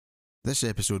This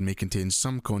episode may contain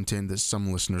some content that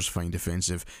some listeners find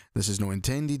offensive. This is not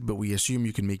intended, but we assume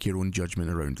you can make your own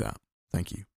judgment around that.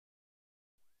 Thank you.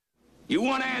 You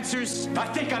want answers? I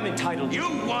think I'm entitled. You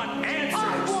want answers?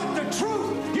 I want the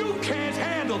truth! You can't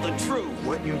handle the truth!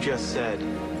 What you just said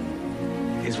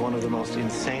is one of the most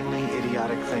insanely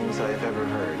idiotic things I've ever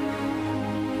heard.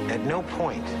 At no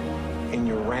point in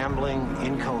your rambling,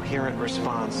 incoherent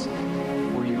response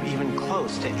were you even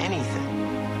close to anything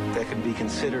that could be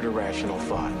considered a rational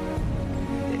thought.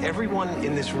 Everyone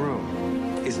in this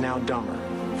room is now dumber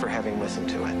for having listened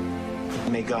to it.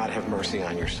 May God have mercy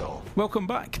on your soul. Welcome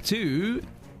back to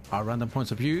our Random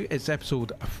Points of View. It's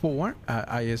episode 4.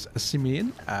 I is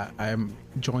Simeon. I am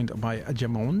joined by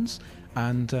Jim Owens,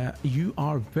 and you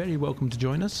are very welcome to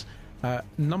join us.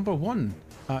 Number 1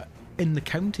 in the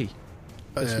county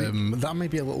this week. That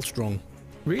might be a little strong.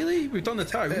 Really? We've done the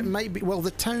town? It might be. Well,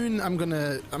 the town, I'm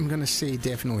gonna say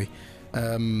definitely.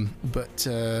 But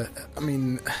I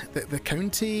mean, the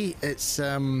county, it's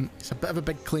a bit of a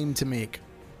big claim to make.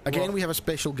 Again, we have a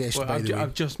special guest, by the way.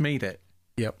 I've just made it.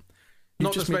 Yep.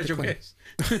 Not the special guest.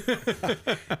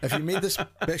 If you made the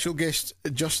special guest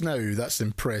just now, that's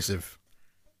impressive.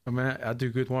 I mean, I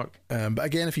do good work. But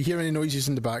again, if you hear any noises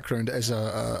in the background, it is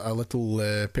a little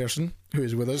person who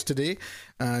is with us today,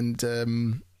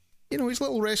 and you know, he's a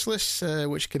little restless,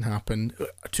 which can happen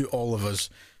to all of us.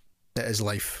 It is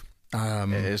life.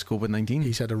 It is COVID-19.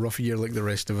 He's had a rough year like the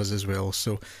rest of us as well.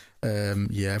 So,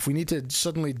 yeah, if we need to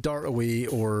suddenly dart away,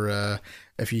 or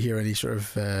if you hear any sort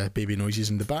of baby noises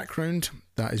in the background,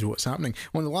 that is what's happening.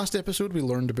 On the last episode, we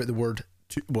learned about the word,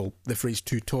 the phrase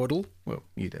to toddle. Well,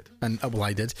 you did. And well,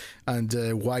 I did. And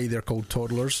why they're called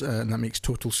toddlers, and that makes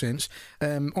total sense.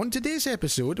 On today's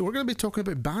episode, we're going to be talking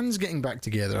about bands getting back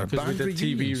together. Because we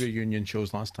did TV reunion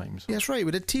shows last time. So. Yes, right.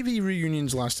 We did TV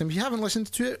reunions last time. If you haven't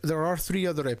listened to it, there are 3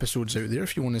 other episodes out there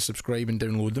if you want to subscribe and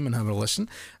download them and have a listen,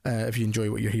 if you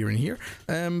enjoy what you're hearing here.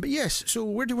 But yes, so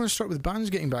where do you want to start with bands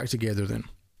getting back together then?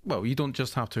 Well, you don't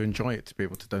just have to enjoy it to be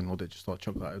able to download it. Just thought I'd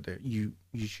chuck that out there. You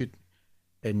should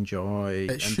enjoy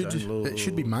it. It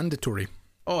should be mandatory.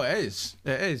 Oh, it is.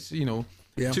 It is. You know,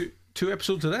 yeah. Two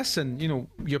episodes of this, and you know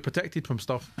you're protected from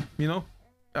stuff. You know,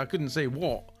 I couldn't say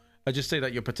what. I just say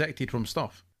that you're protected from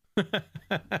stuff.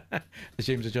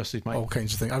 James adjusted mic. All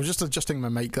kinds of things. I was just adjusting my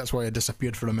mic. That's why I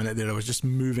disappeared for a minute there. I was just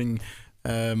moving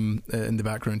in the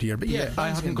background here. But yeah, I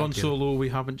haven't gone solo. We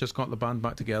haven't just got the band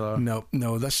back together. No.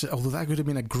 Although that would have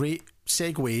been a great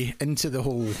segue into the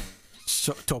whole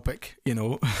topic. You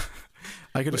know.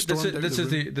 I could have stormed out this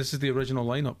is the original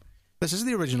lineup. This is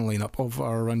the original lineup of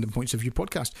our Random Points of View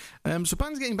podcast. So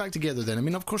bands getting back together then. I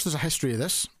mean, of course, there's a history of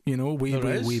this, you know,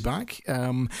 way back.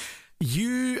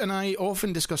 You and I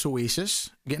often discuss Oasis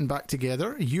getting back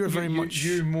together. You're very much...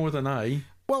 You more than I.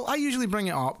 Well, I usually bring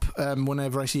it up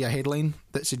whenever I see a headline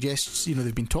that suggests, you know,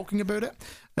 they've been talking about it.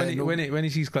 When he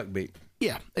sees clickbait.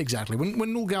 Yeah, exactly.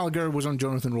 When Noel Gallagher was on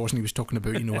Jonathan Ross and he was talking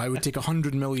about, you know, I would take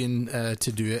 100 million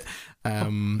to do it.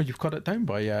 But you've cut it down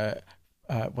by,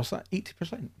 what's that,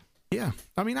 80%? Yeah.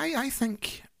 I mean, I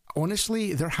think,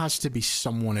 honestly, there has to be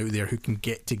someone out there who can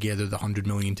get together the 100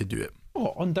 million to do it.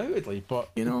 Oh, undoubtedly.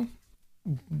 But, you know,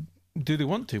 do they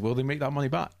want to? Will they make that money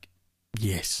back?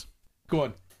 Yes. Go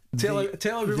on. Tell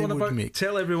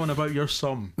everyone about your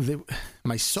sum.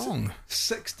 My song?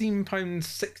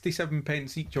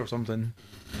 £16.67 each or something.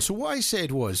 So what I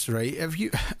said was, right,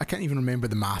 I can't even remember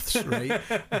the maths, right?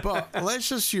 But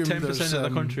let's assume 10% of the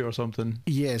country or something.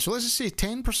 Yeah, so let's just say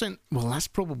 10%. Well, that's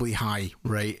probably high,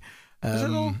 right? Is it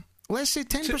all? Let's say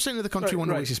 10% of the country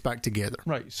want Oasis back together.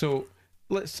 Right, so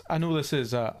I know this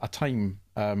is a time...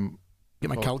 Get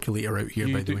my calculator out here,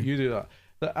 by the way. You do that.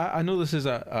 I know this is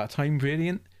a time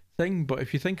variant thing, but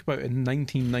if you think about it, in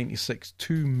 1996,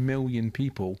 2 million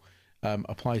people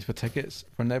applied for tickets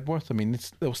for Nebworth. I mean,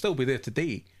 they'll still be there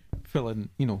today, filling,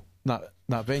 you know, that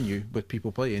venue with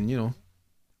people playing, you know.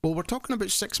 Well, we're talking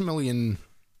about 6 million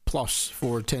plus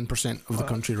for 10% of the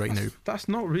country right now. That's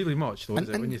not really much, though, is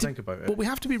it, when you think about it? But we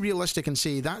have to be realistic and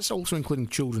say that's also including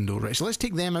children, though, right? So let's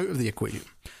take them out of the equation.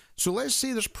 So let's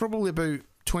say there's probably about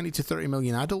 20 to 30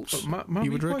 million adults. But my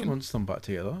wee boy wants them back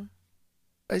together.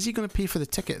 Is he going to pay for the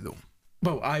ticket, though?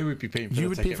 Well, I would be paying for the ticket. You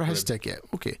would pay for his ticket.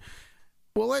 Okay.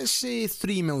 Well, let's say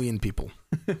 3 million people.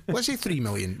 Let's say 3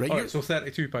 million, right? Alright, so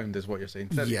 £32 is what you're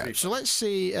saying. Yeah, so let's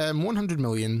say 100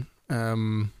 million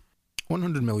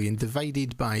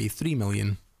divided by 3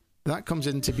 million. That comes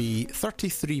in to be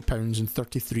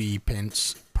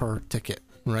 £33.33 per ticket,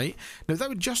 right? Now, that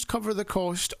would just cover the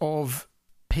cost of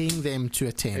paying them to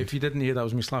attend. If you didn't hear, that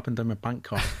was me slapping down my bank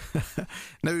card.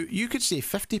 Now, you could say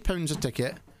 £50 a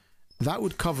ticket, that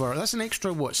would cover. That's an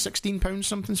extra what, £16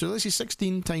 something. So let's say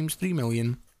 16 times 3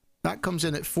 million. That comes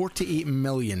in at 48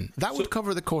 million. That would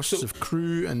cover the costs of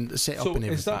crew and setup and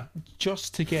everything. Is that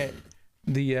just to get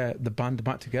the band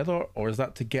back together, or is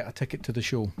that to get a ticket to the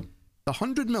show? The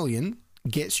 100 million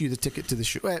gets you the ticket to the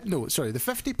show. The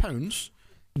 £50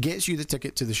 gets you the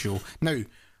ticket to the show. Now,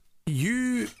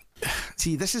 you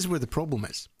see, this is where the problem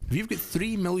is. If you've got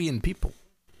 3 million people,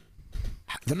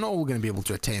 they're not all going to be able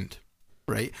to attend,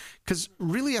 right? Because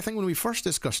really, I think when we first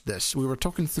discussed this, we were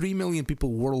talking 3 million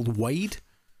people worldwide,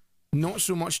 not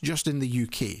so much just in the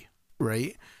UK,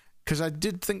 right? Because I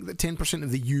did think that 10%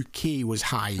 of the UK was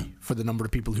high for the number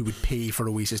of people who would pay for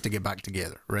Oasis to get back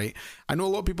together, right? I know a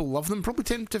lot of people love them. Probably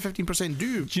 10 to 15%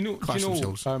 do. Do you know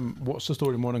What's the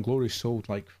Story? Morning Glory sold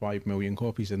like 5 million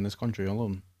copies in this country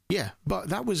alone. Yeah, but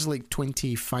that was like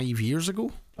 25 years ago.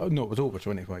 Oh, no, it was over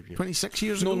 25 years. 26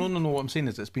 years ago? No. What I'm saying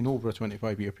is it's been over a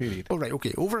 25-year period. Oh, right,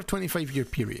 okay. Over a 25-year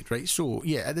period, right? So,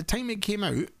 yeah, at the time it came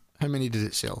out, how many did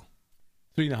it sell?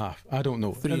 3.5. I don't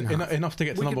know. 3.5. Enough to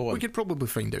get to number one. We could probably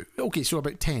find out. Okay, so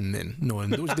about 10 then. No, in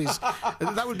those days,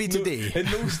 that would be today. In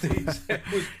those days, it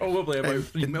was probably about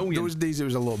 3 million. In those days, it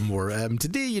was a lot more.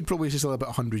 Today, you'd probably sell about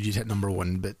 100. You'd hit number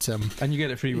one, but and you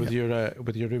get it free with your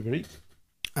Uber Eats.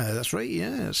 That's right.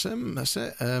 Yeah, that's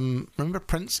it. Remember,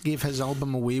 Prince gave his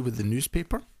album away with the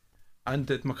newspaper, and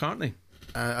did McCartney.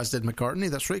 As did McCartney.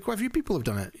 That's right. Quite a few people have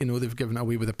done it. You know, they've given it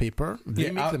away with a paper.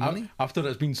 They make the money after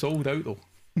it's been sold out, though.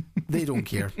 They don't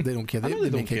care. They don't care. They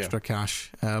make extra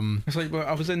cash. It's like, well,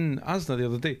 I was in Asda the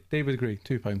other day. David Gray,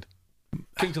 £2.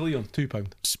 Kings of Leon, £2.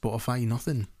 Spotify,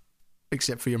 nothing,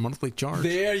 except for your monthly charge.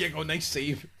 There you go, nice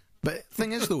save. But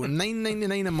thing is though,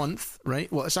 $9.99 a month,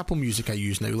 right? Well, it's Apple Music I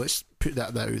use now. Let's put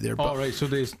that out there. All right, so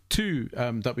there's two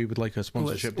that we would like a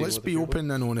sponsorship. Let's be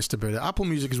open and honest about it. Apple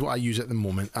Music is what I use at the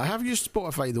moment. I have used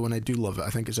Spotify though, and I do love it. I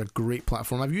think it's a great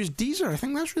platform. I've used Deezer. I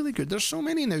think that's really good. There's so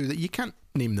many now that you can't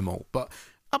name them all. But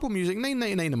Apple Music,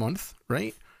 $9.99 a month,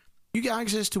 right? You get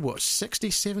access to what, 60,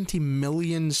 70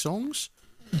 million songs?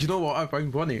 Do you know what I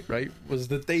found funny, right? Was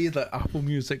the day that Apple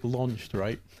Music launched,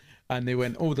 right? And they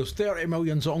went, oh, there's 30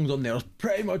 million songs on there. There's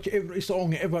pretty much every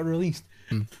song ever released.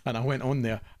 And I went on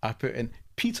there, I put in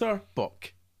Peter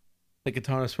Buck, the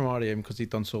guitarist from R.E.M., because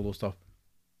he'd done solo stuff.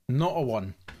 Not a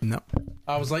one. No.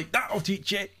 I was like, that'll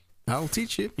teach you. I'll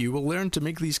teach you. You will learn to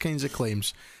make these kinds of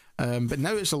claims. But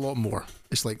now it's a lot more.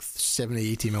 It's like 70,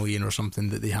 80 million or something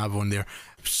that they have on there.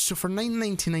 So for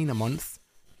 $9.99 a month,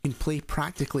 you can play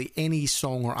practically any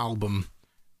song or album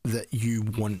that you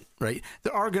want, right?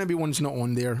 There are going to be ones not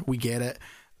on there. We get it.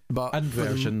 But and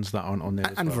versions that aren't on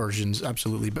there. And versions,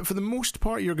 absolutely. But for the most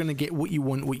part, you're going to get what you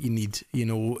want, what you need. You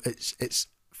know, it's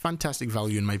fantastic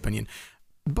value in my opinion.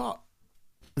 But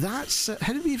that's...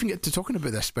 how did we even get to talking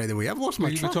about this, by the way? I've lost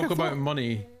my track. We talk about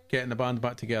money, getting the band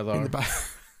back together. In the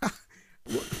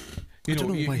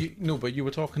but you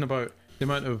were talking about the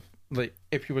amount of, like,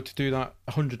 if you were to do that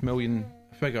 100 million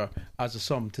figure as a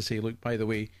sum to say, look, by the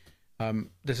way,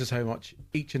 this is how much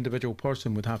each individual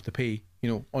person would have to pay, you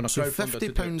know, on a crowdfunder. So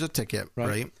 £50 a ticket,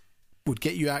 right, would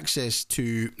get you access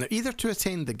to, either to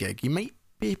attend the gig, you might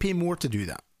pay more to do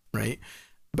that, right,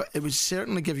 but it would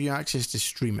certainly give you access to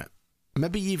stream it,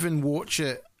 maybe even watch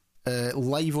it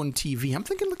live on TV. I'm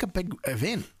thinking like a big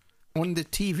event on the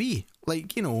TV,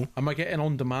 like, you know. Am I getting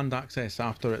on-demand access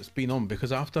after it's been on?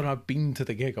 Because after I've been to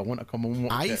the gig, I want to come and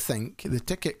watch it. I think the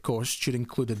ticket cost should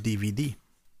include a DVD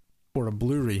or a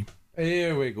Blu-ray.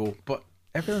 There we go. But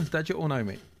everything's digital now,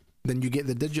 mate. Then you get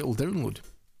the digital download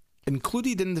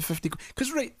included in the 50.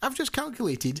 Because, right, I've just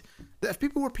calculated that if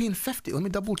people were paying 50, let me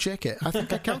double check it. I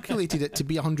think I calculated it to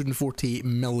be £148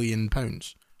 million,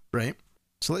 right?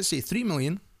 So let's say 3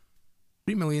 million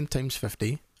times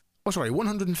 50. Oh, sorry,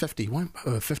 150.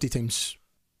 50 times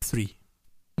 3.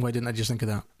 Why didn't I just think of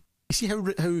that? You see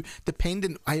how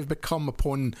dependent I have become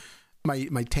upon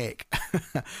my tech.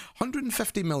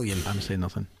 150 million. I'm saying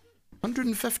nothing.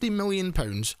 150 million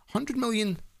pounds. 100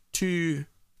 million to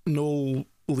Noel,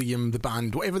 Liam, the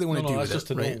band, whatever they want to do with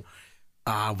just it, right?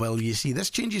 Ah, well, you see,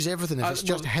 this changes everything if it's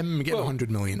just him getting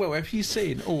 100 million. Well, if he's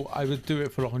saying, oh, I would do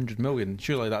it for 100 million,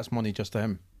 surely that's money just to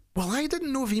him. Well, I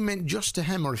didn't know if he meant just to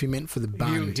him or if he meant for the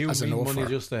band as an offer. Money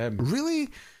just to him. Really?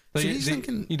 So he's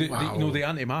thinking, wow. You know, the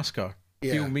anti-masker,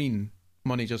 he'll mean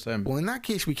money just to him. Well, in that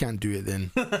case, we can't do it then.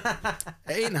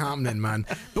 It ain't happening, man.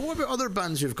 But what about other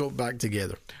bands who've got back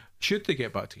together? Should they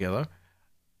get back together?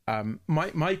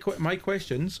 My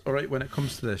questions, all right, when it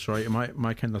comes to this, right,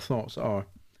 my kind of thoughts are,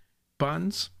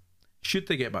 bands, should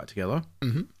they get back together?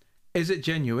 Mm-hmm. Is it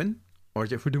genuine or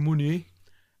is it for the money?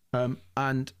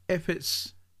 And if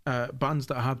it's bands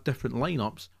that have different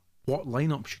lineups, what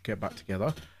lineup should get back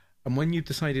together? And when you've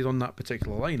decided on that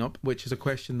particular lineup, which is a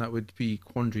question that would be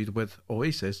quandared with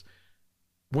Oasis,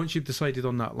 once you've decided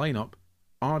on that lineup,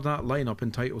 are that lineup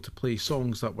entitled to play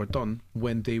songs that were done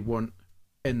when they weren't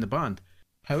in the band?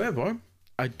 However,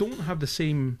 I don't have the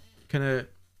same kind of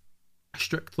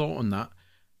strict thought on that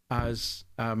as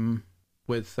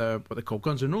with what they call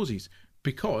Guns N' Roses,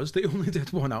 because they only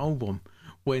did one album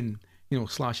when, you know,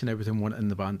 Slash and everything weren't in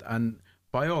the band, and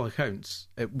by all accounts,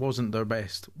 it wasn't their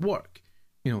best work,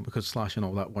 you know, because Slash and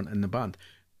all that weren't in the band.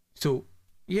 So,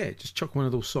 yeah, just chuck one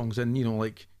of those songs in, you know,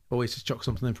 like Oasis chuck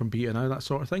something in from Beat Now, that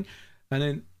sort of thing. And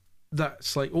then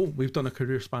that's like, oh, we've done a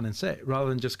career-spanning set, rather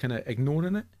than just kind of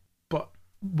ignoring it. But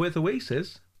with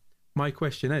Oasis, my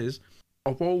question is,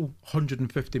 of all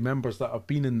 150 members that have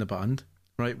been in the band,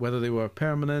 right, whether they were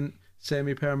permanent,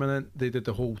 semi-permanent, they did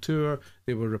the whole tour,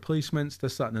 they were replacements,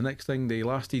 this, that, and the next thing, they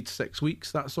lasted 6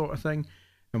 weeks, that sort of thing,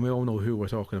 and we all know who we're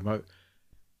talking about.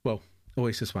 Well,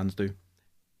 Oasis fans do.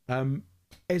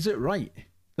 Is it right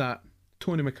that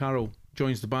Tony McCarroll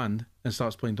joins the band and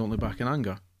starts playing Don't Look Back in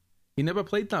Anger? He never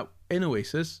played that in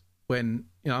Oasis when,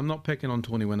 you know, I'm not picking on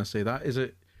Tony when I say that. Is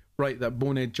it right that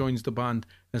Bonehead joins the band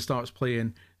and starts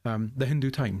playing the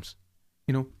Hindu Times?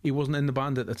 You know, he wasn't in the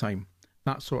band at the time,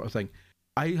 that sort of thing.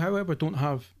 I, however, don't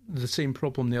have the same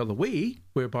problem the other way,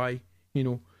 whereby, you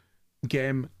know,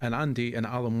 Gem and Andy and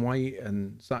Alan White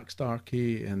and Zach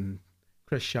Starkey and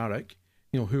Chris Sharrock,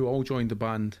 you know, who all joined the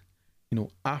band, you know,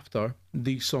 after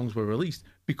these songs were released,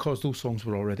 because those songs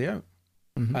were already out.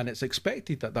 Mm-hmm. And it's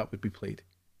expected that that would be played.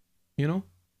 You know?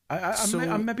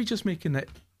 I'm maybe just making it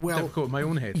difficult in my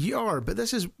own head. You are, but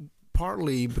this is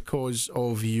partly because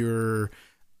of your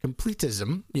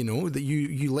completism, you know, that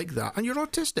you like that, and you're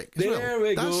autistic as well. There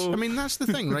we go. I mean, that's the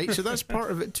thing, right? So that's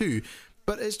part of it too.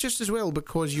 But it's just as well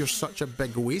because you're such a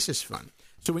big Oasis fan.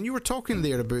 So when you were talking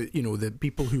there about, you know, the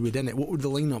people who would in it, what would the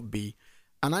lineup be?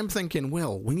 And I'm thinking,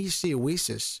 well, when you say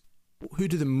Oasis, who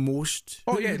do the most?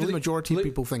 Who do the majority of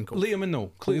people think of? Liam and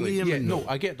Noel, clearly. Liam and Noel. No,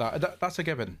 I get that. That's a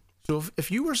given. So if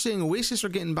you were saying Oasis are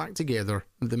getting back together,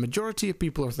 the majority of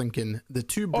people are thinking the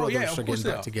two brothers are getting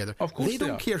back together. Of course they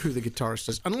don't care who the guitarist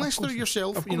is, unless they're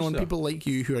yourself, you know, and people like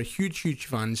you who are huge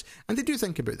fans, and they do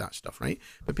think about that stuff, right?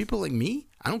 But people like me,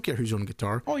 I don't care who's on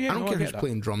guitar. I don't care who's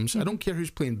playing drums. I don't care who's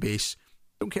playing bass.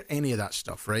 I don't care any of that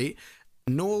stuff, right?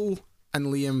 Noel and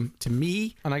Liam, to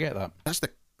me, and I get that. That's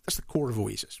the core of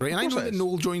Oasis, right? And I know that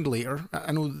Noel joined later.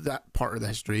 I know that part of the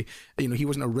history. You know, he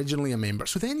wasn't originally a member.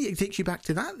 So then it takes you back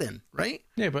to that then, right?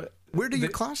 Yeah, but where do you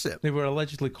class it? They were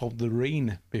allegedly called The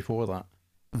Rain before that.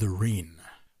 The Rain.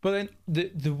 But then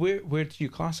the where do you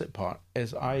class it part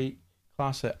is I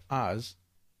class it as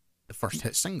the first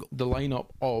hit single. The lineup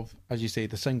of, as you say,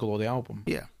 the single or the album.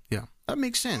 Yeah. That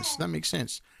makes sense.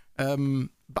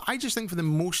 But I just think for the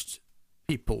most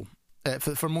people,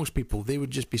 for most people, they would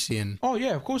just be saying, oh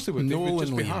yeah, of course they would. They would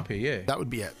just be happy, yeah. That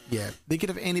would be it, yeah. They could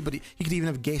have anybody. You could even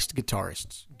have guest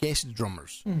guitarists, guest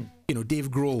drummers. You know, Dave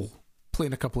Grohl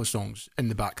playing a couple of songs in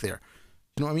the back there.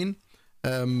 You know what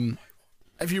I mean?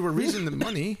 If you were raising the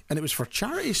money and it was for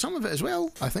charity, some of it as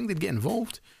well, I think they'd get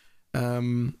involved. But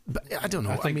I don't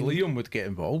know. I think Liam would get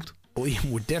involved.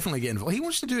 Liam would definitely get involved. He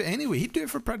wants to do it anyway. He'd do it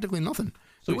for practically nothing.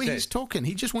 So the way he's talking,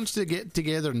 he just wants to get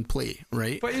together and play,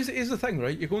 right? But here's the thing,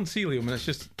 right? You go and see Liam, and it's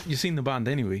just you've seen the band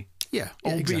anyway. Yeah,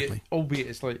 exactly. Albeit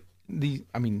it's like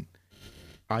I mean,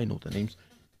 I know the names,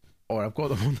 or I've got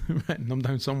them written them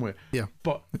down somewhere. Yeah,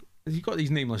 but you've got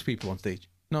these nameless people on stage.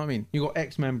 You know what I mean? You got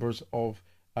ex-members of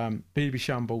Baby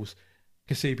Shambles,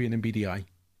 Kasabian, and BDI.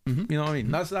 Mm-hmm. You know what I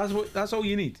mean? That's all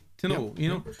you need to know. You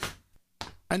know.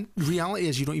 And reality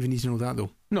is, you don't even need to know that, though.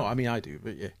 No, I mean, I do,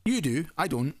 but yeah. You do, I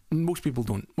don't. Most people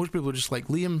don't. Most people are just like,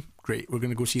 Liam, great, we're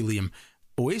going to go see Liam.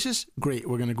 Oasis, great,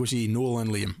 we're going to go see Noel and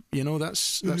Liam. You know,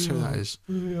 that's how that is.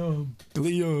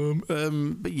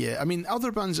 Liam. But yeah, I mean,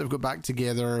 other bands that have got back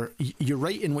together, you're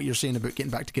right in what you're saying about getting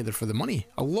back together for the money.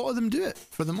 A lot of them do it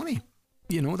for the money.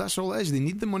 You know, that's all it is. They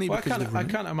need the money because I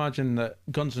can't imagine that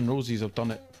Guns N' Roses have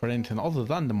done it for anything other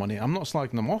than the money. I'm not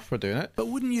slagging them off for doing it. But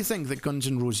wouldn't you think that Guns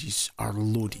N' Roses are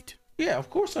loaded? Yeah, of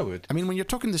course I would. I mean, when you're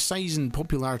talking the size and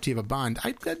popularity of a band,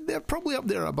 they're probably up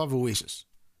there above Oasis.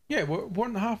 Yeah,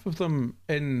 weren't half of them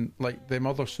in like them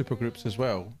other supergroups as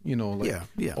well? You know, like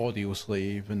Audio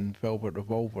Slave and Velvet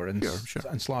Revolver, and sure.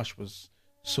 And Slash was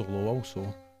solo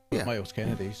also. Yeah. Miles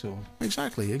Kennedy, so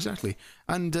exactly,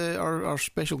 and our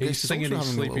special guest is singing his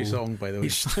sleepy song. By the way,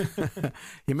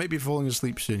 he might be falling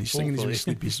asleep soon. He's singing his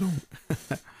sleepy song.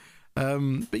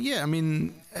 But yeah, I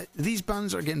mean, these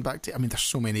bands are getting back to. I mean, there's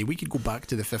so many. We could go back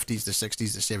to the 50s, the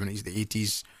 60s, the 70s, the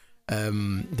 80s.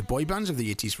 The boy bands of the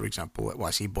 80s, for example. Well,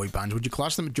 I say boy bands. Would you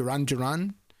class them? Duran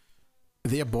Duran? Are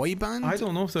they a boy band? I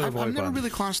don't know if they're a boy I've never band. really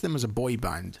classed them as a boy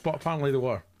band. But apparently they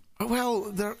were.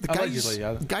 Well, the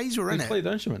Allegedly, guys were in They it. played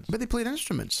instruments. But they played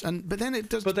instruments. But then it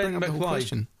does But then bring up the whole McFly.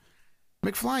 question.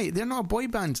 McFly, they're not a boy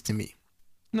band to me.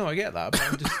 No, I get that. But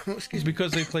I'm just, it's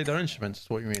because they played their instruments, is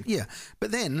what you mean. Yeah.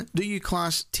 But then, do you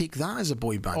take that as a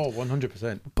boy band? Oh,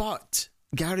 100%. But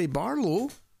Gary Barlow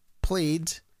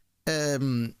played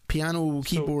piano,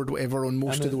 keyboard, whatever on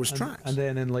most of those tracks. And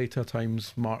then in later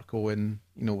times, Mark Owen,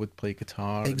 would play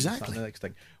guitar. Exactly. And the next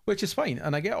thing, which is fine,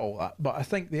 and I get all that. But I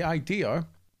think the idea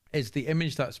is the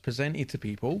image that's presented to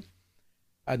people,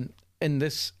 and in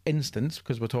this instance,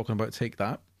 because we're talking about Take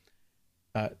That,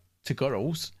 to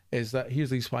girls, is that here's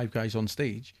these 5 guys on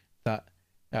stage that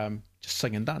just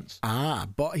sing and dance.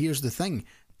 But here's the thing.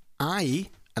 I,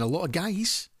 and a lot of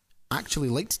guys, actually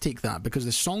liked to Take That because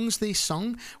the songs they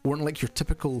sung weren't like your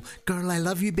typical "Girl, I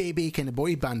Love You, Baby" kind of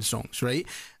boy band songs, right?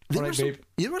 There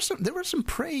were some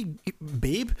Pray,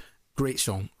 Babe, great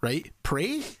song, right?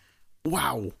 Pray,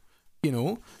 wow, I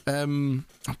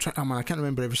can't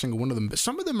remember every single one of them, but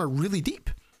some of them are really deep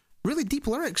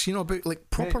lyrics, about like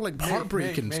proper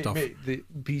heartbreak and stuff. Mate, the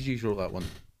Bee Gees wrote that one.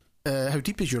 How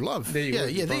Deep Is Your Love? There you go.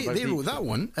 They wrote that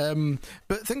one.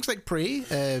 But things like Pray,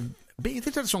 they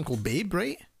did a song called Babe,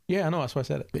 right? Yeah, I know, that's why I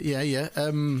said it. But yeah.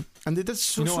 And they did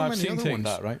so I've many seen other Take ones.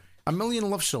 That, right? A Million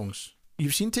Love Songs.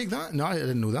 You've seen Take That? No, I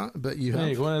didn't know that, but you have. There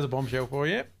you go, there's a bombshell for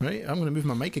you. Right, I'm going to move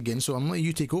my mic again, so I'm letting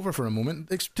you take over for a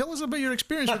moment. Tell us about your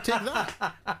experience with Take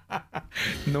That.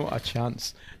 Not a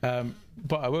chance.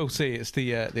 But I will say it's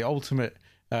the ultimate.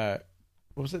 What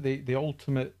was it? The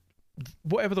ultimate.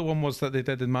 Whatever the one was that they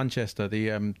did in Manchester,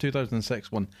 the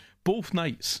 2006 one. Both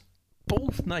nights.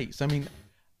 I mean,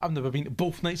 I've never been to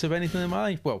both nights of anything in my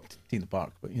life. Well, Tina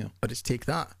Park, but But it's Take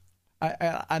That.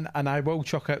 And I will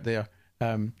chuck out there.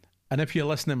 And if you're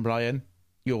listening, Brian,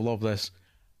 you'll love this.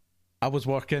 I was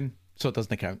working, so it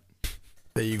doesn't count.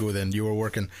 There you go then, you were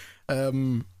working.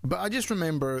 But I just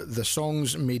remember the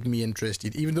songs made me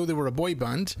interested. Even though they were a boy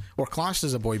band, or classed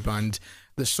as a boy band,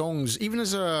 the songs, even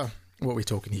as a, what are we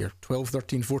talking here, 12,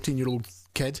 13, 14-year-old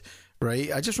kid,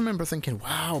 right? I just remember thinking,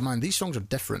 wow, man, these songs are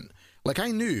different. Like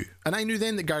I knew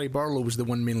then that Gary Barlow was the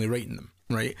one mainly writing them,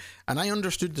 right? And I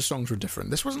understood the songs were different.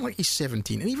 This wasn't like he's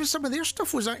 17. And even some of their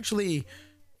stuff was actually...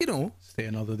 Stay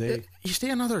Another Day. You Stay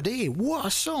Another Day. What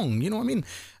a song. You know what I mean?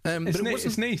 It's an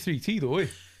A3T though, eh?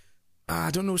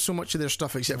 I don't know so much of their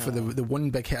stuff except for the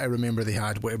one big hit I remember they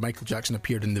had where Michael Jackson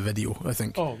appeared in the video, I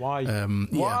think. Oh, why?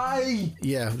 Why?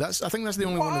 Yeah, I think that's the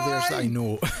only one of theirs that I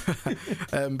know.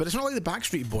 But it's not like the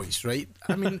Backstreet Boys, right?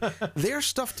 I mean, their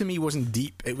stuff to me wasn't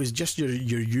deep. It was just your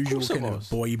usual kind of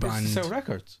boy band. It's to sell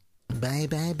records. Bye,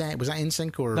 bye, bye. Was that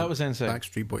NSYNC or that was NSYNC?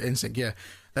 Backstreet Boys. NSYNC, yeah.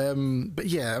 But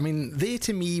yeah, I mean, they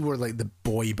to me were like the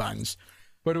boy bands.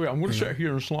 By the way, I'm going to sit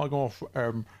here and slag off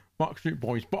Backstreet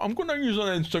Boys, but I'm going to use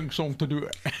an NSYNC song to do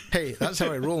it. Hey, that's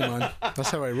how I roll, man.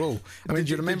 That's how I roll. I mean,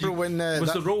 do you remember when...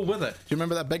 was the roll with it? Do you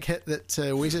remember that big hit that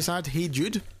Oasis had, Hey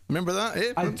Jude? Remember that?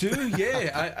 Eh? I do,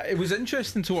 yeah. It was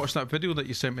interesting to watch that video that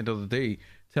you sent me the other day,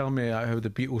 telling me how the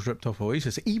Beatles ripped off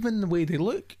Oasis, even the way they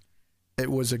look. It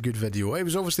was a good video. It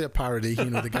was obviously a parody.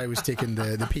 The guy was taking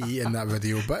the pee in that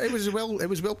video, but it was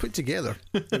well put together.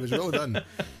 It was well done.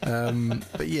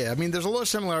 But yeah, I mean, there's a lot of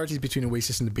similarities between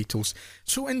Oasis and the Beatles.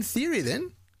 So in theory,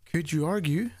 then, could you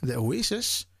argue that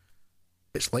Oasis,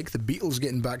 it's like the Beatles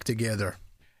getting back together?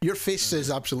 Your face says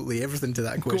absolutely everything to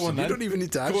that question. You don't even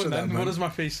need to answer that, man. What does my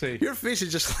face say? Your face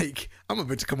is just like, I'm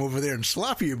about to come over there and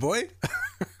slap you, boy.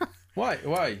 Why?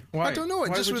 I don't know.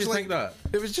 Why just would was you like think that?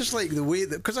 It was just like the way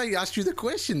that, because I asked you the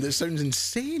question that sounds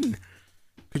insane.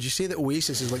 Could you say that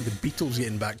Oasis is like the Beatles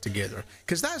getting back together?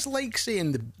 Because that's like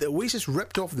saying the Oasis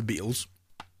ripped off the Beatles.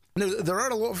 Now there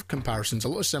are a lot of comparisons, a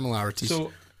lot of similarities.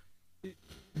 So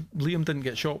Liam didn't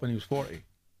get shot when he was 40.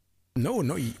 No,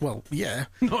 well, yeah.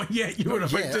 Not yet. You were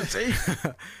about to say.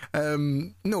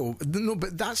 No,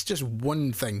 but that's just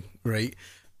one thing, right?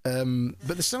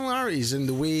 But the similarities in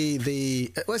the way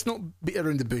let's not beat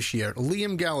around the bush here.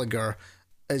 Liam Gallagher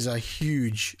is a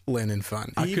huge Lennon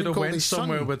fan. I could have went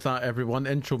somewhere with that, everyone.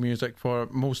 Intro music for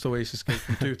most Oasis gigs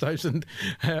from 2000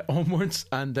 onwards,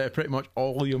 and pretty much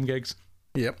all Liam gigs.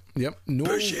 Yep. No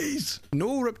Bushies.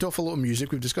 No ripped off a lot of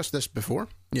music. We've discussed this before.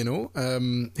 He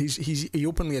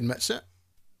openly admits it.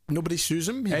 Nobody sues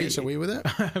him. He gets away with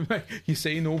it. You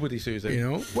say nobody sues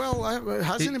him. Well,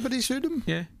 has anybody sued him?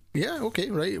 Yeah. Yeah, okay,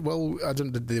 right. Well, I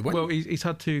don't. Did they win? Well, he's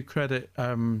had to credit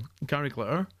Gary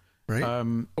Glitter.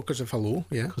 Right. Because of Hello,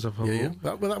 yeah. Because of Hello. Yeah.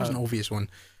 That was an obvious one.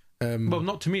 Well,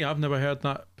 not to me. I've never heard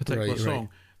that particular song.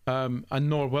 And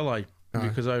nor will I,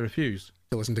 because I refuse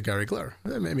to listen to Gary Glitter.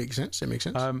 It makes sense.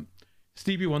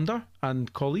 Stevie Wonder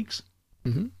and Colleagues.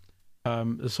 Mm-hmm.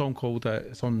 The song called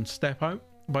it's on Step Out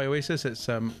by Oasis. It's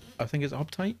I think it's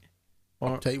Uptight.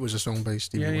 Uptight was a song by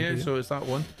Stevie Wonder. Yeah, so it's that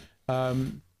one.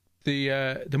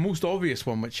 The most obvious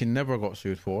one, which he never got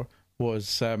sued for, was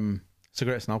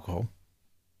cigarettes and alcohol.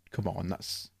 Come on,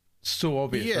 that's so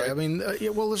obvious. Yeah, right? I mean,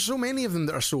 well, there's so many of them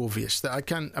that are so obvious that I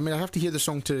can't. I mean, I have to hear the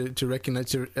song to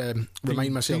recognize, to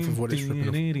remind myself of what it's ripping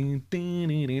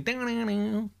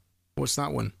off. What's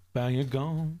that one? Bang it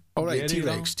gone. Oh, right,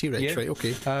 T-Rex, Yeah. right,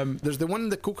 okay. There's the one,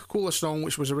 the Coca-Cola song,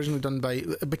 which was originally done by,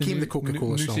 it became the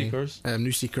Coca-Cola New song. Seekers.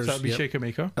 New Seekers. So that'd be yep. Shaker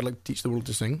Maker. I'd like to teach the world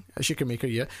to sing. Shaker Maker,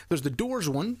 yeah. There's the Doors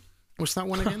one. What's that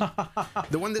one again?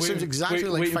 The one that sounds exactly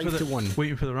like 5 to 1.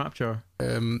 Waiting for the Rapture.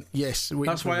 Yes.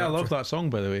 That's why I love that song,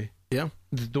 by the way. Yeah.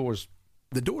 The Doors.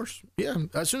 The Doors, yeah.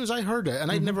 As soon as I heard it,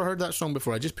 and I'd never heard that song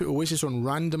before, I just put Oasis on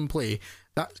random play.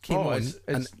 That came on,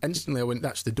 and instantly I went,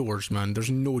 "That's the Doors, man."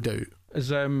 There's no doubt.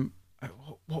 Is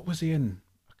what was he in?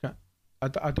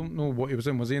 I don't know what he was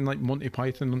in. Was he in like Monty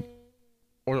Python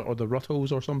or the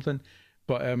Ruttos or something?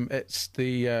 But it's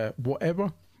the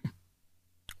whatever.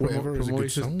 Whatever is a good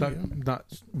song.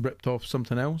 That's ripped off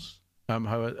something else.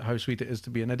 How sweet it is to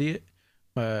be an idiot.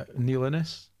 Neil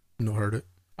Innes. No heard it.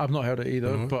 I've not heard it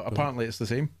either, No, but apparently it's the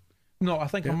same. No, I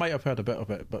think I might have heard a bit of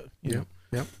it, but you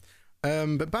know.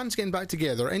 But bands getting back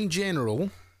together in general,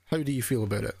 how do you feel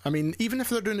about it? I mean, even if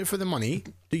they're doing it for the money,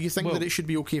 do you think that it should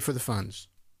be okay for the fans?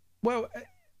 Well,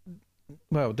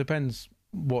 it depends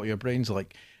what your brain's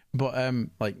like, but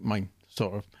like mine,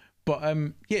 sort of. But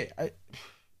do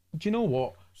you know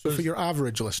what? So for your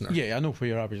average listener, yeah, I know for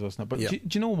your average listener, but do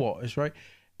you know what? It's right.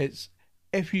 It's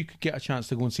if you could get a chance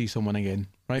to go and see someone again,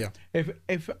 right? Yeah.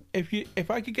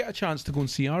 If I could get a chance to go and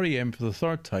see REM for the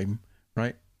third time,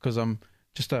 right? Because I'm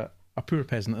just a poor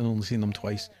peasant and only seen them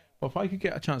twice. But if I could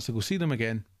get a chance to go see them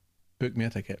again, book me a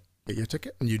ticket. Get your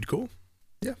ticket and you'd go.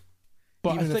 Yeah.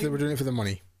 But even if they were doing it for the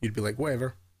money, you'd be like,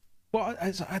 whatever. Well,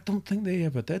 I don't think they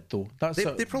ever did though.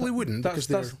 They probably wouldn't, because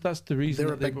that's the reason.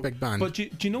 They're a big band. But do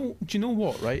you know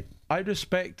what? Right, I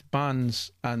respect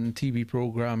bands and TV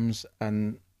programs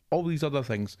and all these other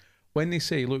things when they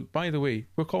say, "Look, by the way,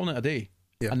 we're calling it a day,"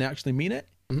 and they actually mean it,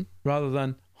 rather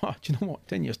than, do you know what?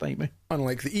 10 years time, mate.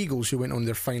 Unlike the Eagles, who went on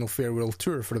their final farewell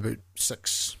tour for about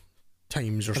 6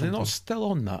 times or something. Are they not still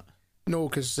on that? No,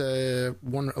 because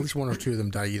at least one or two of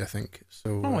them died, I think.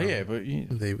 So. Oh yeah, but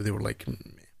they were like.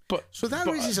 But so that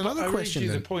raises another question.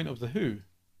 The point of the Who.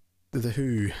 The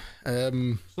Who.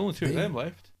 There's only 2 of them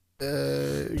left.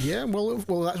 Yeah. Well,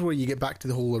 that's where you get back to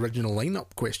the whole original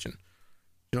lineup question.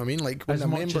 You know what I mean? Like when a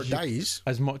member dies,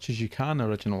 as much as you can,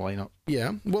 original lineup.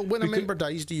 Yeah. Well, when a member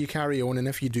dies, do you carry on? And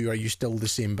if you do, are you still the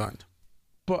same band?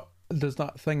 But there's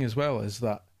that thing as well, is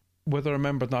that whether a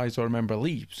member dies or a member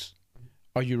leaves,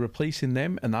 are you replacing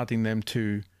them and adding them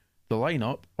to the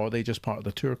lineup, or are they just part of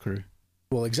the tour crew?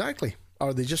 Well, exactly.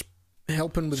 Are they just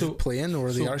helping with playing, or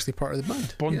are they actually part of the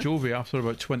band? Bon Jovi, after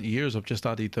about 20 years, have just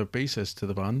added their bassist to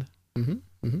the band.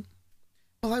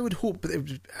 Well, I would hope, but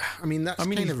that's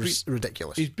kind of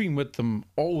ridiculous. He's been with them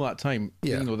all that time.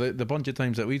 Yeah. You know, the bunch of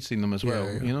times that we'd seen them as well.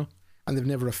 Yeah. You know, and they've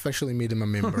never officially made him a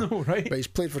member. No, right? But he's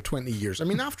played for 20 years. I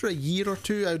mean, after a year or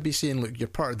two, I would be saying, look, you're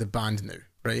part of the band now,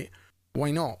 right?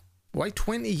 Why not? Why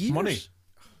 20 years? Money.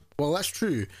 Well, that's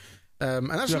true. And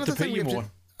that's another thing we have more.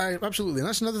 absolutely. And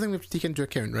that's another thing we have to take into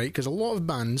account, right? Because a lot of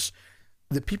bands,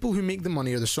 the people who make the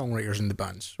money are the songwriters in the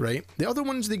bands, right? The other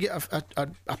ones, they get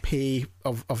a pay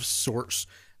of sorts.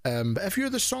 But if you're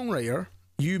the songwriter,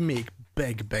 you make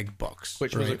big bucks.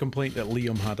 Which was a complaint that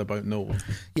Liam had about Noel.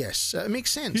 Yes, it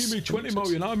makes sense. He made 20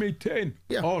 million, I made 10.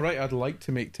 Yeah. All right, I'd like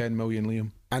to make 10 million,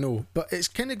 Liam. I know, but it's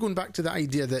kind of going back to the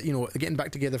idea that, getting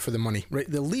back together for the money, right?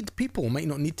 The lead people might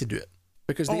not need to do it.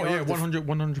 Because they are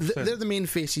 100%. They're the main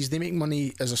faces. They make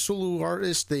money as a solo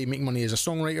artist. They make money as a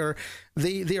songwriter.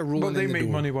 They are rolling. But they make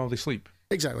door. money while they sleep.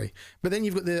 Exactly. But then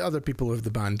you've got the other people of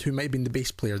the band who might have been the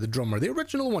bass player, the drummer, the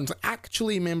original ones,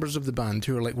 actually members of the band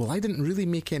who are like, well, I didn't really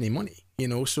make any money,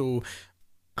 so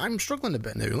I'm struggling a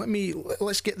bit now.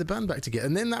 Let's get the band back together.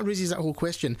 And then that raises that whole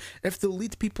question: if the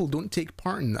lead people don't take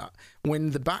part in that, when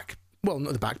not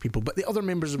the back people, but the other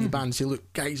members of the band say,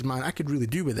 look, guys, man, I could really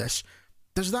do with this.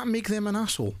 Does that make them an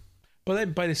asshole? But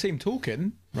then by the same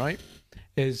token, right,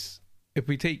 is if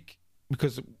we take,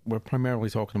 because we're primarily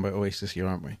talking about Oasis here,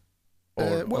 aren't we?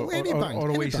 Any band. Or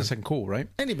Oasis any band. and Co, right?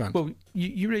 Any band. Well,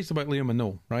 you raised about Liam and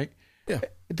Noel, right? Yeah.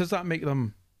 Does that make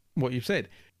them what you've said?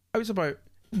 I was about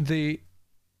the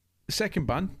second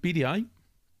band, BDI.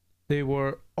 They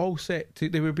were all set to,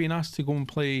 they were being asked to go and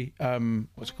play,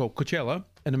 what's it called, Coachella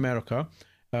in America.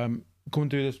 Go and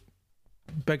do this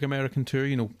big American tour,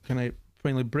 can I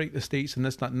finally break the States and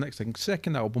this, that, and the next thing.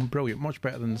 Second album, brilliant, much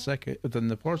better than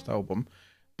the first album.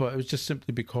 but it was just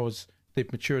simply because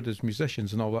they've matured as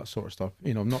musicians and all that sort of stuff.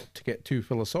 You know, not to get too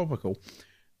philosophical,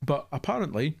 but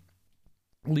apparently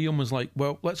Liam was like,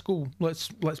 "Well, let's go. Let's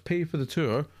pay for the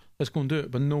tour. Let's go and do it."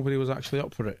 But nobody was actually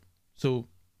up for it, so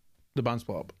the band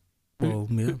split up. Well,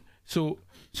 yeah. So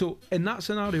in that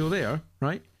scenario there,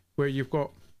 right, where you've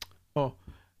got,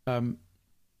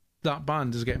 that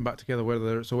band is getting back together,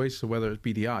 whether it's Oasis or whether it's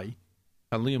BDI,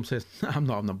 and Liam says, "I'm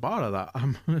not having a bar of that.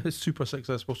 I'm a super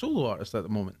successful solo artist at the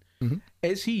moment." Mm-hmm.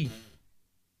 Is he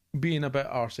being a bit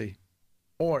arsey,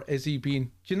 or is he being?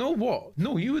 Do you know what?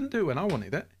 No, you wouldn't do it when I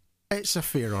wanted it. It's a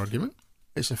fair argument.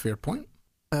 It's a fair point.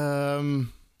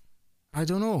 I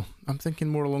don't know. I'm thinking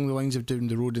more along the lines of down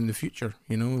the road in the future.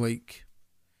 You know, like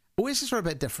Oasis are a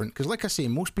bit different because, like I say,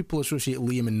 most people associate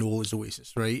Liam and Noel as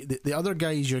Oasis, right? The other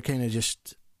guys, you're kind of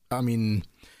just. I mean,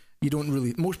 you don't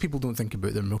really. Most people don't think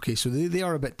about them. Okay, so they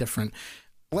are a bit different.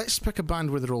 Let's pick a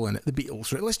band where they're all in it. The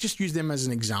Beatles, right? Let's just use them as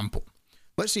an example.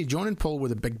 Let's say John and Paul were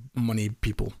the big money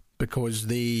people because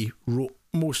they wrote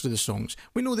most of the songs.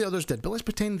 We know the others did, but let's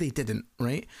pretend they didn't,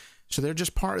 right? So they're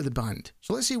just part of the band.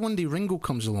 So let's say one day Ringo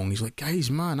comes along. He's like, guys,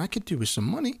 man, I could do with some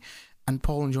money. And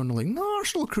Paul and John are like, no, our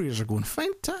solo careers are going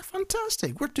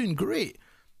fantastic. We're doing great.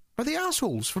 Are they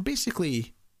assholes for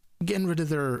basically getting rid of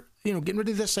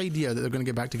this idea that they're going to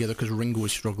get back together because Ringo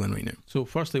is struggling right now? So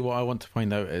firstly, what I want to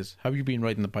find out is, have you been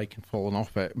riding the bike and fallen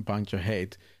off it and banged your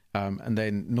head, and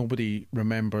then nobody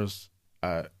remembers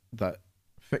that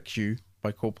Fix You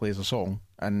by Coldplay is a song,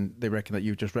 and they reckon that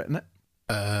you've just written it?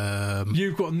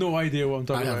 You've got no idea what I'm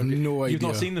talking about. I have no idea. You've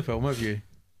not seen the film, have you?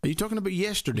 Are you talking about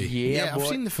Yesterday? Yeah, I've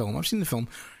seen the film.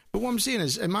 But what I'm saying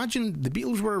is, imagine the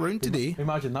Beatles were around today.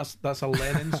 Imagine that's a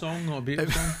Lennon song, not a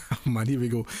Beatles song. Oh man, here we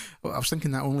go. Well, I was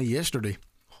thinking that only yesterday.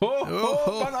 So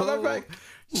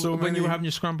when you were having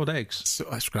your scrambled eggs. So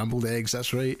scrambled eggs,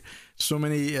 that's right. So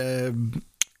many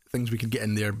things we could get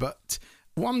in there, but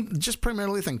what I'm just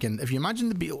primarily thinking, if you imagine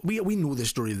the Beatles, we know the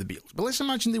story of the Beatles, but let's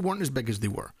imagine they weren't as big as they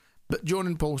were. But John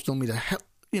and Paul still made a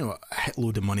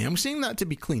hitload of money. I'm saying that to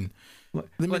be clean.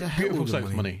 They made a Beautiful hitload South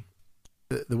of money.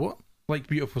 The what? Like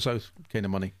Beautiful South kind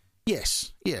of money.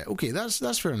 Yes. Yeah. Okay.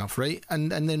 That's fair enough, right? And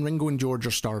then Ringo and George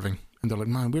are starving, and they're like,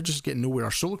 man, we're just getting nowhere.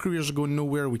 Our solo careers are going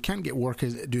nowhere. We can't get work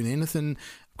doing anything.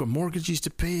 I've got mortgages to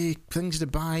pay, things to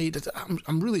buy.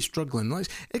 I'm really struggling.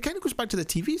 It kind of goes back to the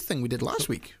TV thing we did last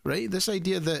week, right? This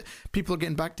idea that people are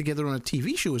getting back together on a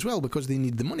TV show as well because they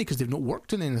need the money because they've not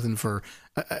worked on anything for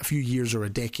a few years or a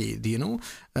decade. You know.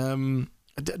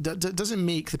 Doesn't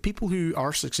make the people who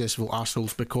are successful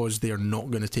assholes because they are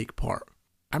not going to take part.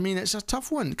 I mean, it's a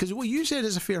tough one because what you said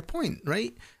is a fair point,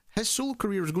 right? His solo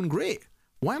career is going great.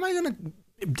 Why am I going to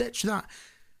ditch that?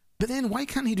 But then why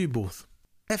can't he do both?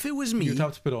 If it was me... You'd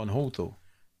have to put it on hold, though.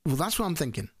 Well, that's what I'm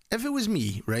thinking. If it was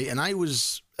me, right, and I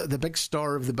was the big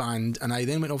star of the band, and I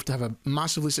then went off to have a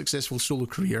massively successful solo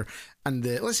career, and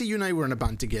let's say you and I were in a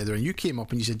band together, and you came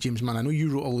up and you said, James, man, I know you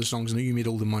wrote all the songs, I know you made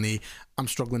all the money, I'm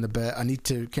struggling a bit, I need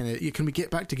to can we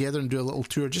get back together and do a little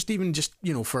tour, just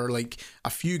for like a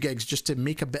few gigs, just to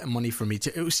make a bit of money for me,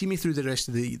 it will see me through the rest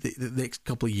of the next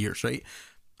couple of years, right?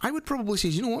 I would probably say,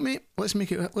 you know what, mate, let's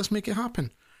make it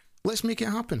happen. Let's make it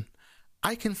happen.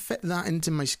 I can fit that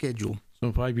into my schedule. So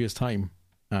in 5 years' time,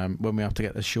 when we have to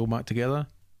get this show back together,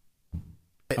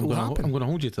 I'm going to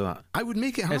hold you to that. I would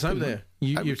make it happen. It's out there.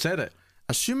 You've said it.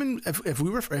 Assuming if we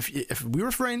were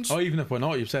friends, or even if we're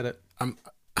not, you've said it.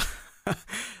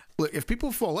 Look, if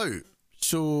people fall out,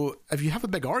 so if you have a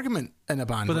big argument in a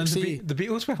band, but then the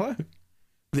Beatles fell out.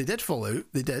 They did fall out.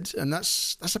 They did, and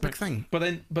that's a big thing. But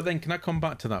then, can I come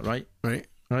back to that? Right.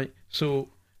 So,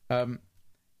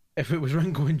 if it was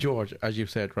Ringo and George, as you've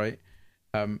said, right,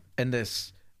 in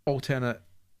this alternate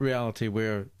reality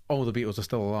where all the Beatles are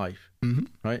still alive,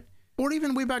 right? Or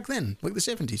even way back then, like the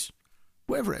 70s,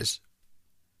 whatever it is.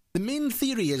 The main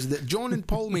theory is that John and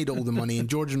Paul made all the money and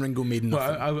George and Ringo made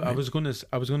nothing. Well, I was going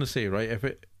to say, right, if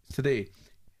it today,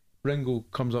 Ringo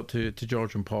comes up to John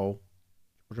and Paul,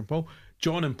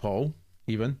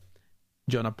 even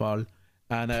John and Paul,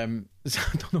 and I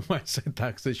don't know why I said that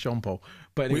because it's Sean Paul.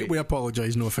 But anyway, we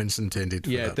apologise, no offence intended.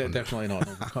 Yeah, definitely not.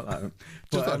 No, cut that out.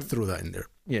 Just thought I'd throw that in there.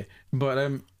 Yeah,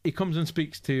 but he comes and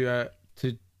speaks to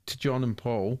John and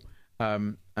Paul,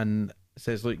 and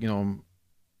says, look, I'm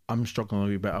struggling a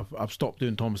wee bit. I've stopped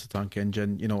doing Thomas the Tank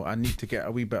Engine. I need to get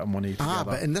a wee bit of money together.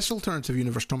 But in this alternative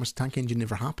universe, Thomas the Tank Engine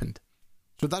never happened.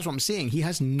 So that's what I'm saying. He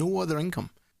has no other income.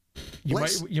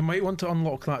 You might want to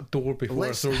unlock that door before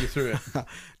I throw you through it.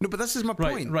 No, but this is my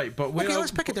point. Right. But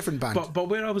let's pick a different band. But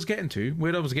where I was getting to,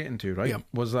 right, yep.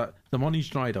 was that the money's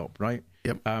dried up, right?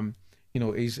 Yep.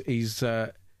 His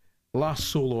last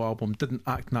solo album didn't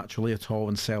act naturally at all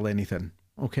and sell anything.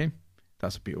 Okay.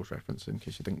 That's a Beatles reference in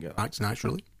case you didn't get that. Acts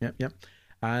naturally. Yep.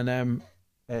 And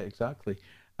exactly.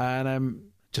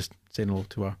 And just saying hello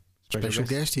to our Special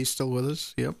guest. He's still with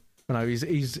us. Yep. Now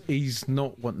he's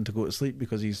not wanting to go to sleep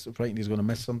because he's frightened he's going to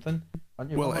miss something.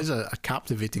 Aren't you? Well, it is a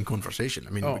captivating conversation. I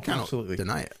mean, we cannot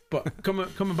deny it. But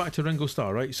coming back to Ringo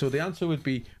Starr, right? So the answer would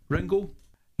be Ringo.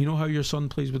 You know how your son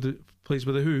plays with the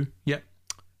Who? Yep.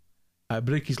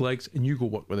 Break his legs and you go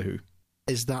work with the Who.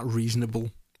 Is that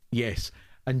reasonable? Yes.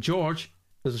 And George,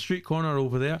 there's a street corner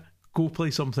over there. Go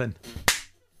play something.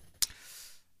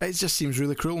 It just seems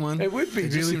really cruel, man. It would be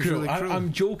really cruel.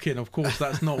 I'm joking, of course.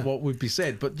 That's not what would be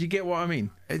said, but do you get what I mean?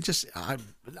 It just, I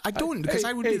don't, because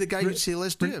I would be the guy who'd say,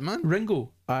 let's do it, man.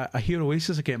 Ringo, I hear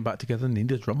Oasis are getting back together and they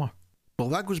need a drummer. Well,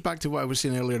 that goes back to what I was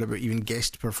saying earlier about even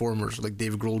guest performers like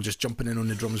Dave Grohl just jumping in on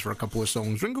the drums for a couple of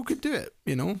songs. Ringo could do it,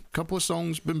 you know, a couple of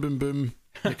songs, boom, boom, boom,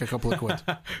 make a couple of quid.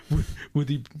 Would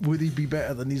he be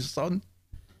better than his son?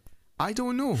 I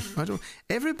don't know.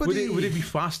 Everybody would he be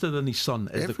faster than his son?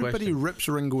 Is the question. Everybody rips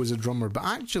Ringo as a drummer, but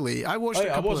actually, I watched.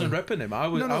 I wasn't ripping him. I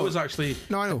was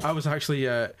actually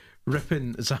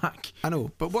ripping Zach. I know,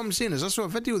 but what I'm saying is, I saw a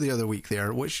video the other week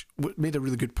there, which made a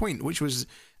really good point, which was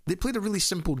they played a really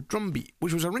simple drum beat,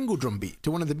 which was a Ringo drum beat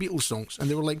to one of the Beatles songs, and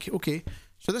they were like, okay,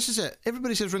 so this is it.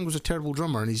 Everybody says Ringo's a terrible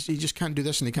drummer and he just can't do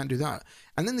this and he can't do that.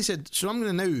 And then they said, so I'm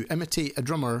going to now imitate a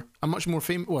drummer, a much more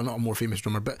famous, well, not a more famous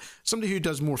drummer, but somebody who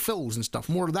does more fills and stuff,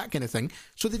 more of that kind of thing.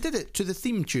 So they did it to the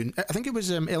theme tune. I think it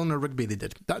was Eleanor Rigby they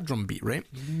did, that drum beat, right?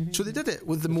 So they did it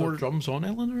with the more... drums on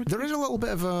Eleanor Rigby? There is a little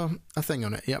bit of a thing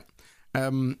on it, yep.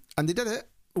 And they did it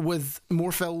with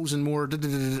more fills and more,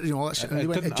 you know, all that shit. And they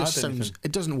went, it just sounds,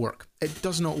 it doesn't work. It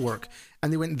does not work.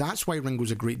 And they went, that's why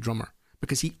Ringo's a great drummer.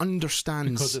 Because he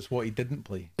understands... Because it's what he didn't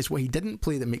play. It's what he didn't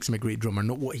play that makes him a great drummer,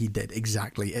 not what he did,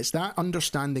 exactly. It's that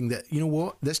understanding that, you know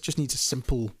what, this just needs a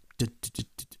simple...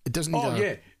 It doesn't need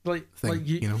a thing, like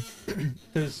you know?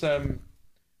 There's...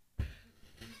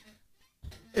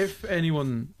 if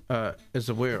anyone is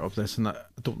aware of this, and I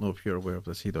don't know if you're aware of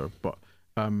this either, but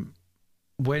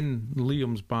when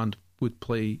Liam's band would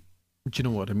play... Do you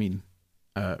know what I mean?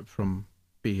 From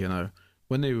Be Here Now.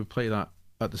 When they would play that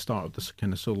at the start of this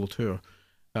kind of solo tour,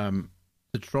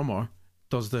 the drummer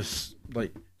does this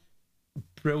like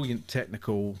brilliant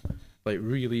technical, like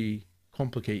really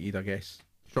complicated, I guess,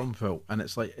 drum fill, and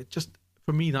it's like, it just,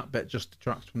 for me, that bit just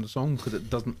detracts from the song because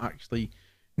it doesn't actually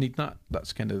need that.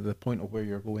 That's kind of the point of where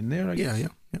you're going there, I guess.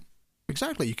 Yeah.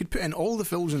 Exactly. You could put in all the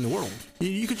fills in the world.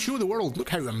 You could show the world, look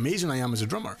how amazing I am as a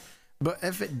drummer. But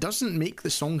if it doesn't make the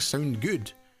song sound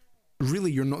good,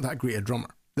 really, you're not that great a drummer.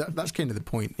 That's kind of the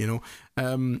point, you know.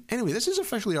 Anyway, this is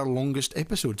officially our longest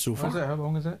episode so far. How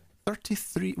long is it?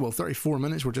 34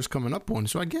 minutes we're just coming up on.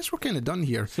 So I guess we're kind of done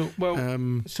here. So,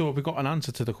 so have we got an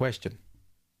answer to the question?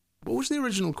 What was the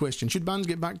original question? Should bands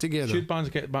get back together?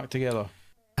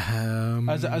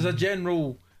 As a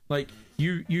general, like,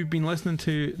 you've been listening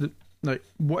to like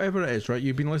whatever it is, right?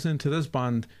 You've been listening to this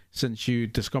band since you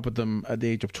discovered them at the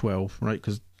age of 12, right?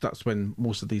 Because that's when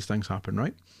most of these things happen,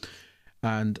 right?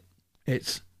 And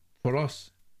it's, for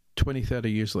us, 20,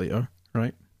 30 years later,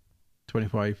 right?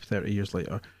 25, 30 years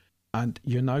later. And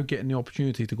you're now getting the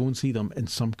opportunity to go and see them in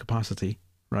some capacity,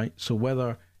 right? So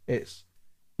whether it's,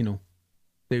 you know,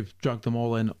 they've dragged them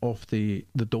all in off the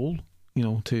dole, you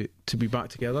know, to be back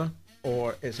together,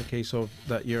 or it's a case of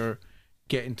that you're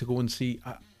getting to go and see...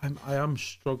 I am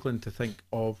struggling to think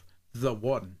of the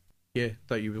one,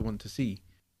 that you would want to see.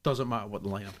 Doesn't matter what the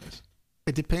lineup is.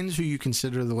 It depends who you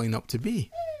consider the lineup to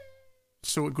be.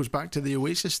 So it goes back to the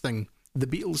Oasis thing, the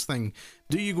Beatles thing.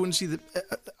 Do you go and see the...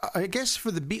 I guess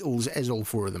for the Beatles, it is all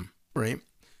four of them, right?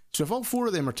 So if all four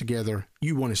of them are together,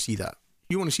 you want to see that.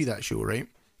 You want to see that show, right?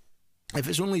 If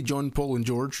it's only John, Paul and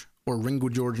George, or Ringo,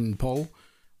 George and Paul,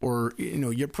 or, you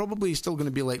know, you're probably still going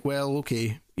to be like, well,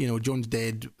 okay, you know, John's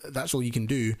dead, that's all you can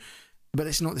do. But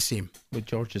it's not the same. But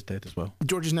George is dead as well.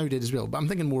 George is now dead as well. But I'm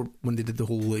thinking more when they did the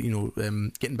whole,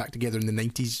 getting back together in the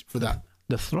 90s for that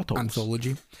the Thruttles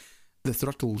anthology. The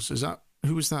Thruttles. Is that,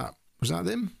 who was that? Was that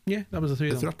them? Yeah, that was the three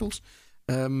of them. The Thruttles.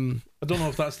 I don't know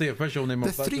if that's the official name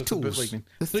of that. The Threetles.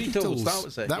 The Threetles, that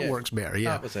was it. That works better,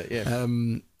 yeah. That was it, yeah.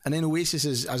 And then Oasis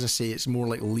is, as I say, it's more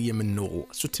like Liam and Noel.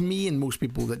 So to me and most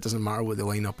people, that doesn't matter what the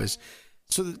lineup is.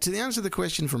 So to the answer to the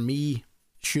question for me,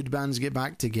 should bands get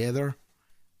back together?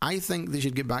 I think they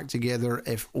should get back together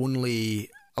if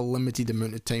only a limited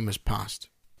amount of time has passed.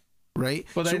 Right?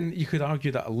 But then you could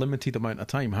argue that a limited amount of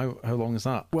time, how long is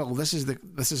that? Well, this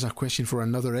is a question for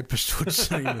another episode,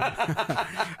 Simon.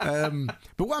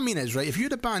 But what I mean is, right, if you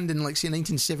had a band in, like, say,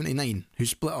 1979 who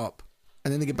split up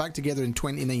and then they get back together in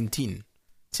 2019,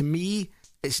 to me,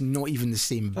 it's not even the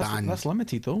same band. That's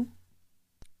limited, though.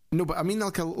 No, but I mean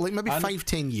like maybe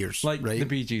 5-10 years, like right? the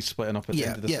Bee Gees splitting up at the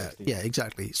end of the 60s. Yeah,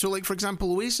 exactly. So, like for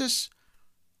example, Oasis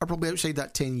are probably outside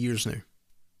that 10 years now.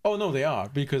 Oh no, they are,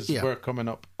 because we're coming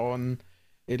up on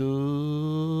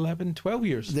 11, 12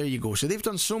 years. There you go. So they've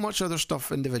done so much other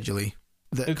stuff individually.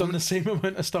 They've done the same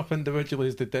amount of stuff individually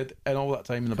as they did in all that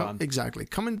time in the band. Exactly.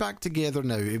 Coming back together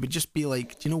now, it would just be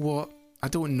like, do you know what? I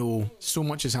don't know. So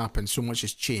much has happened. So much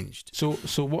has changed. So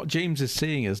what James is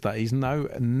saying is that he's now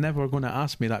never going to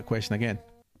ask me that question again.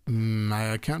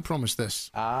 I can't promise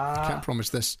this. I can't promise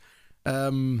this.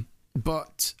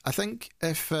 But I think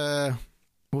if... what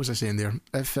was I saying there?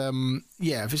 If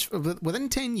it's within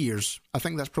 10 years, I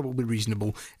think that's probably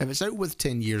reasonable. If it's out with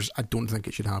 10 years, I don't think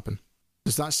it should happen.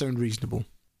 Does that sound reasonable?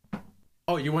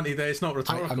 Oh, you wanted that? It's not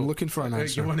rhetorical. I'm looking for an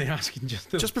answer. You want to ask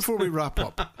just before we wrap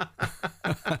up.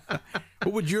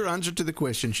 What would your answer to the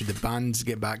question, should the bands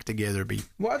get back together, be?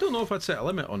 Well, I don't know if I'd set a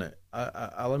limit on it.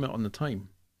 A limit on the time.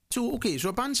 So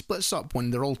a band splits up when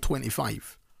they're all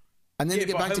 25. And then they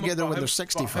get back together when they're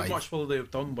 65. How much will they have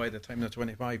done by the time they're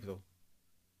 25, though?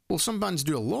 Well, some bands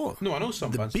do a lot. No, I know some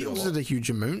bands do a lot. The Beatles did a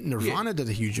huge amount. Nirvana did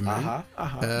a huge amount.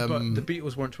 But the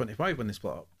Beatles weren't 25 when they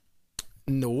split up.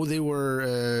 No, they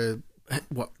were,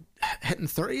 hitting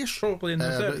 30-ish? Probably in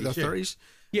their 30s. Their 30s.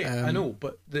 Yeah, I know,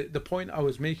 but the point I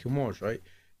was making was, right,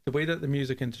 the way that the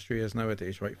music industry is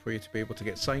nowadays, right, for you to be able to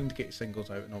get signed, get singles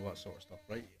out and all that sort of stuff,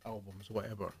 right, albums,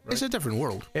 whatever, right? It's a different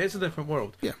world. It is a different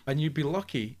world. Yeah. And you'd be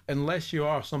lucky, unless you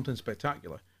are something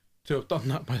spectacular, to have done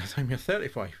that by the time you're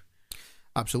 35.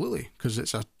 Absolutely, because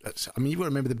I mean, you've got to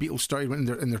remember the Beatles started when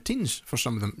they're in their teens for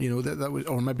some of them, you know, that was,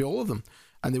 or maybe all of them,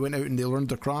 and they went out and they learned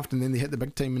their craft, and then they hit the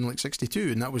big time in like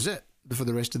 62, and that was it for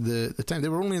the rest of the time. They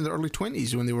were only in their early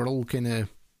 20s when they were all kind of,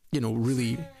 you know,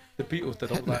 really. The Beatles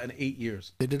did all that in 8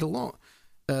 years. They did a lot.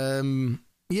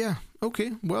 Yeah.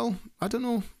 Okay. Well, I don't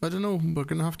know. We're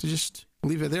gonna have to just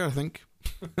leave it there, I think.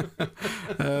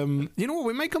 You know what?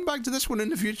 We might come back to this one in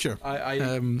the future.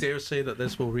 I dare say that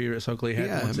this will rear its ugly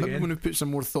head once maybe again. when we put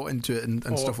some more thought into it and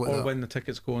stuff like that. Or when the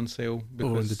tickets go on sale.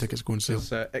 When the tickets go on sale.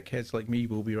 Because ickheads like me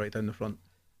will be right down the front.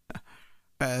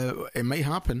 It might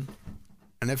happen,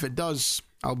 and if it does,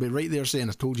 I'll be right there saying,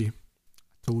 "I told you."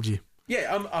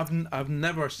 Yeah, I've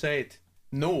never said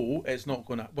no. It's not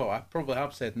going to. Well, I probably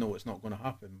have said no. It's not going to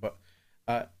happen, but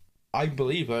I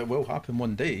believe that it will happen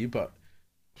one day. But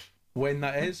when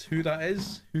that is, who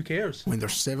cares? When they're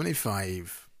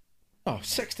 75. Oh,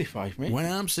 65, mate.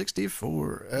 When I'm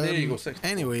 64. There you go,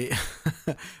 64. Anyway,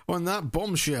 on that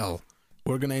bombshell,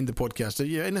 we're going to end the podcast.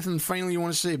 Anything final you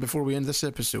want to say before we end this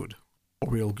episode? Are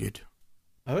we all good?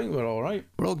 I think we're all right.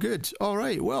 We're all good. All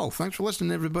right. Well, thanks for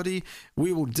listening, everybody.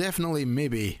 We will definitely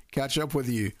maybe catch up with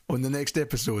you on the next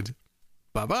episode.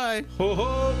 Bye-bye. Ho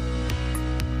ho!